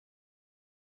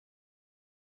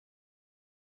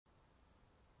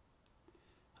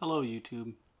Hello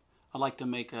YouTube. I'd like to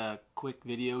make a quick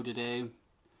video today,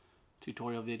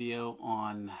 tutorial video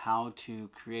on how to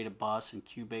create a bus in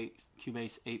Cubase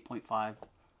 8.5.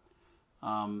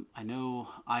 I know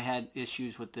I had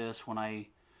issues with this when I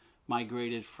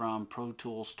migrated from Pro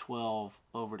Tools 12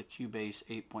 over to Cubase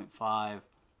 8.5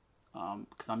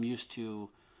 because I'm used to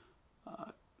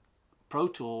Pro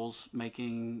Tools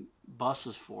making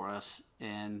buses for us,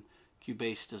 and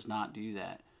Cubase does not do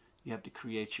that. You have to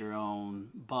create your own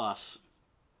bus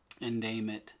and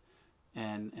name it,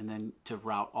 and then to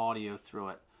route audio through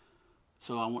it.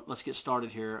 So let's get started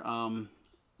here.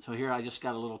 So here I just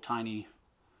got a little tiny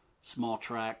small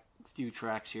track, few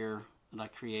tracks here that I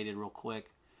created real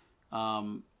quick.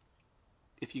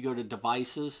 If you go to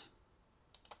devices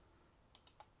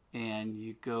and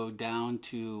you go down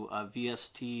to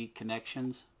VST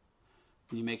connections,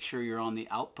 and you make sure you're on the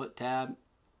output tab.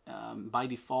 By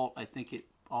default, I think it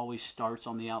always starts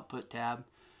on the output tab,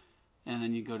 and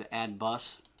then you go to add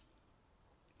bus.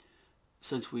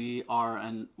 Since we're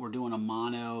doing a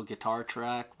mono guitar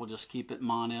track, we'll just keep it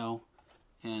mono,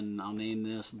 and I'll name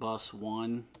this bus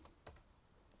 1.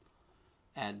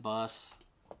 Add bus.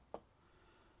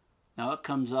 Now it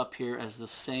comes up here as the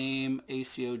same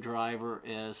ACO driver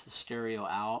as the stereo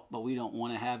out, but we don't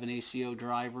want to have an ACO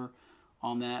driver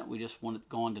on that. We just want it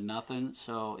going to nothing.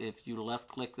 So if you left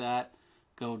click that,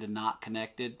 go to not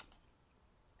connected,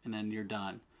 and then you're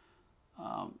done.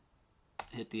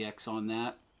 Hit the X on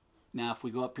that. Now if we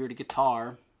go up here to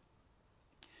guitar,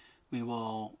 we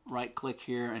will right click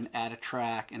here and add a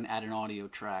track and add an audio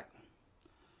track,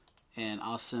 and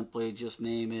I'll simply just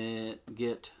name it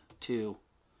Get 2,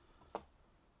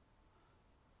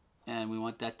 and we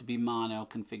want that to be mono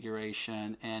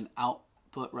configuration and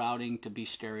output routing to be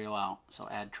stereo out, so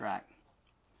add track.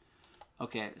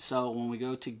 Okay, so when we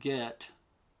go to Get,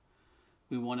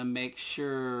 we want to make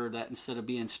sure that instead of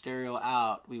being stereo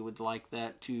out, we would like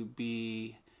that to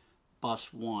be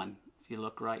bus 1. If you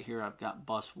look right here, I've got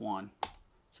bus 1.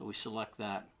 So we select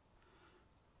that.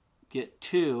 Get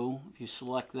 2, if you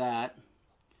select that,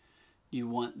 you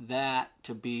want that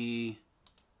to be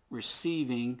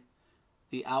receiving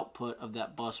the output of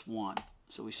that bus 1.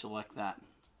 So we select that.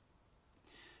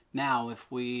 Now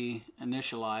if we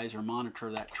initialize or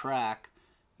monitor that track,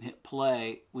 hit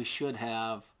play, we should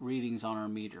have readings on our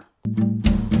meter.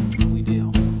 We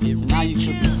do. So now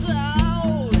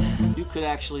you could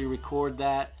actually record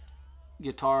that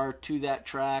guitar to that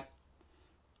track.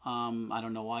 I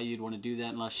don't know why you'd want to do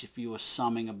that unless if you were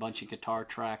summing a bunch of guitar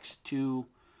tracks to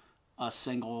a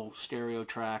single stereo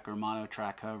track or mono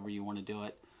track, however you want to do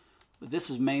it. But this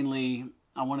is mainly,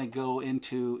 I want to go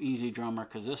into Easy Drummer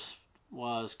because this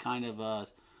was kind of a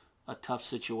tough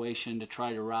situation to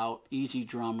try to route Easy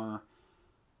Drummer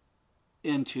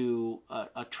into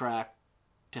a track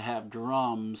to have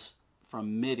drums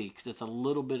from MIDI, because it's a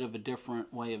little bit of a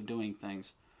different way of doing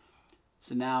things.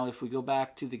 So now if we go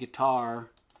back to the guitar,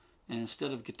 and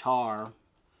instead of guitar,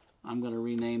 I'm going to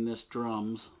rename this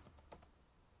drums,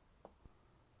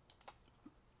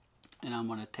 and I'm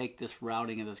going to take this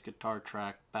routing of this guitar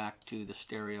track back to the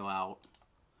stereo out,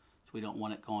 so we don't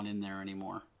want it going in there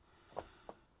anymore.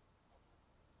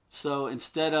 So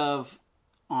instead of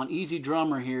on Easy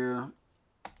Drummer here,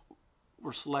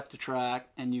 we'll select the track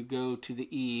and you go to the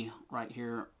E right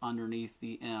here underneath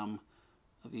the M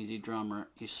of Easy Drummer.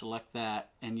 You select that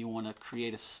and you want to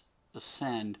create a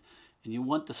send, and you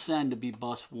want the send to be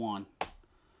bus 1. So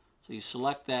you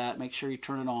select that, make sure you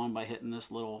turn it on by hitting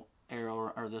this little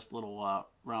arrow or this little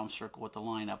round circle with the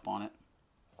line up on it.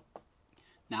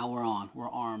 Now we're on,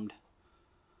 we're armed,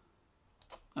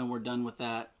 and we're done with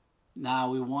that.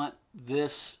 Now we want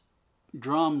this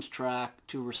drums track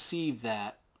to receive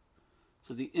that.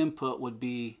 So the input would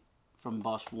be from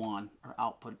bus 1, or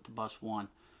output to bus 1.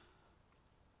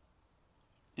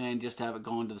 And just have it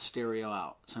going to the stereo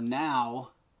out. So now,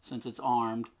 since it's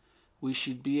armed, we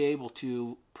should be able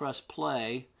to press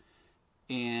play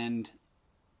and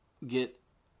get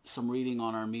some reading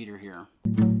on our meter here.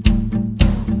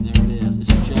 And there it is.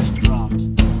 It's just drums.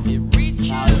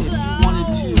 Now,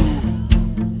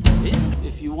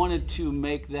 if you wanted to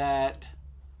make that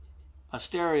a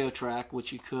stereo track,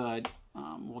 which you could,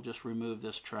 we'll just remove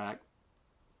this track.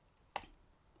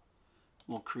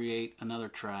 We'll create another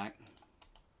track,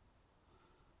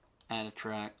 add a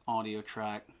track, audio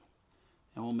track,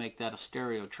 and we'll make that a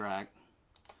stereo track.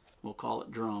 We'll call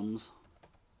it drums.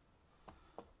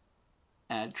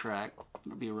 Add track.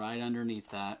 It'll be right underneath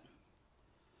that.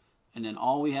 And then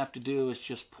all we have to do is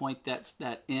just point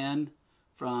that in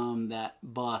from that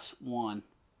bus 1.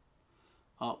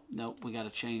 Oh, no, we got to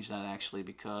change that actually,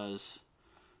 because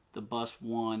the bus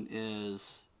 1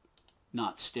 is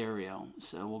not stereo.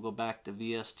 So we'll go back to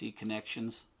VST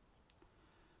connections.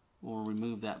 We'll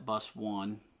remove that bus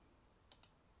 1.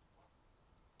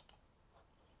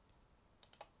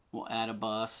 We'll add a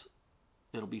bus.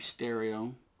 It'll be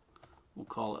stereo. We'll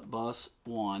call it bus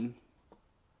 1.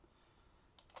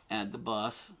 Add the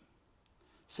bus.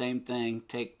 Same thing,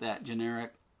 take that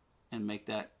generic and make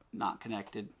that not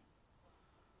connected.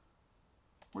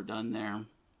 We're done there.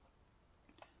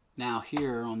 Now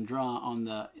here on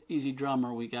the Easy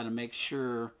Drummer, we got to make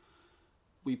sure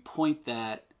we point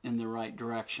that in the right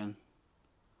direction.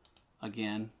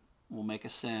 Again, we'll make a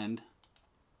send.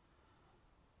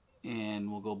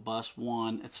 And we'll go bus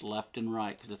 1. It's left and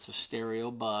right because it's a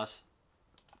stereo bus.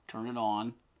 Turn it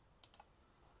on.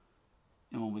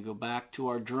 And when we go back to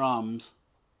our drums,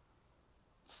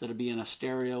 instead of being a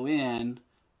stereo in,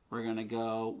 we're going to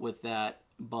go with that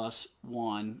bus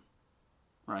 1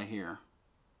 right here.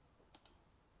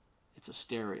 It's a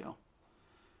stereo.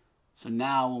 So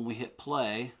now when we hit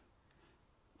play,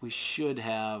 we should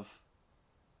have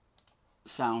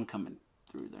sound coming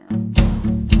through there. And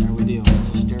there we do. It's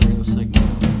a stereo signal.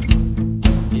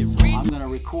 So I'm going to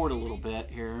record a little bit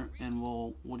here, and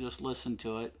we'll just listen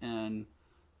to it and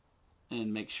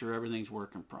make sure everything's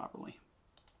working properly.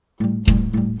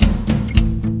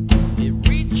 It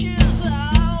reaches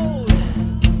out,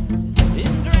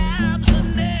 it grabs the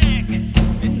neck,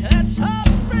 and heads her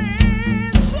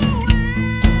face away,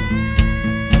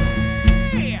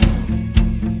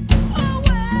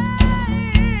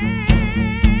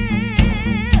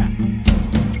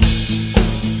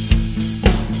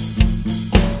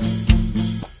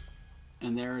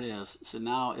 And there it is. So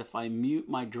now if I mute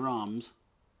my drums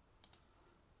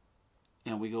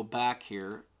and we go back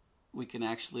here, we can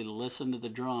actually listen to the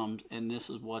drums, and this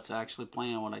is what's actually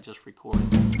playing what I just recorded.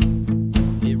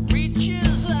 it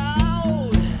reaches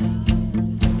out,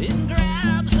 it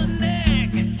grabs the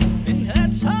neck, and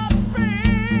heads her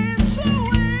face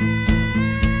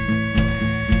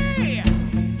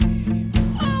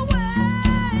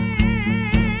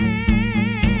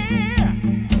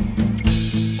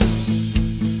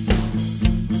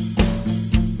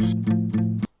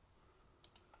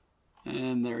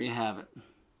And there you have it.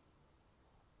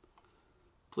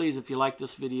 Please, if you like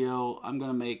this video, I'm going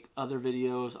to make other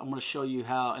videos. I'm going to show you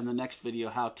how, in the next video,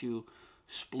 how to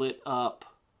split up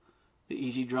the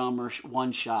Easy Drummer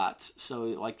one-shots. So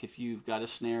like if you've got a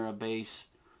snare, a bass,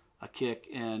 a kick,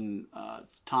 and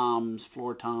toms,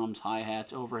 floor toms,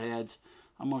 hi-hats, overheads,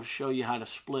 I'm going to show you how to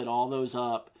split all those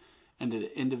up into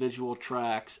the individual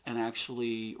tracks and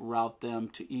actually route them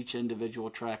to each individual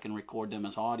track and record them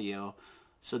as audio.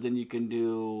 So then you can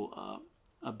do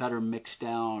a better mix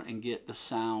down and get the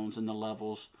sounds and the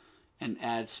levels and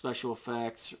add special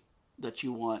effects that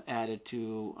you want added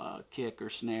to kick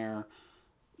or snare,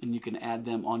 and you can add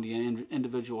them on the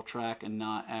individual track and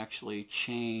not actually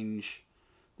change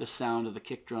the sound of the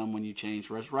kick drum when you change.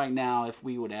 Whereas right now, if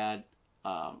we would add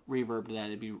reverb to that,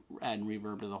 it'd be adding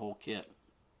reverb to the whole kit.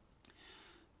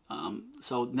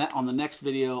 So on the next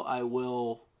video, I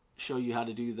will show you how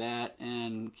to do that,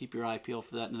 and keep your eye peeled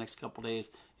for that in the next couple days.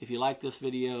 If you like this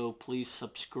video, please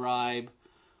subscribe.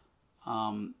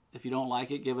 If you don't like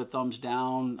it, give a thumbs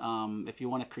down. If you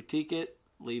want to critique it,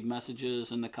 leave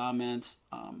messages in the comments.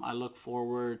 I look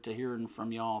forward to hearing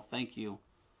from y'all. Thank you.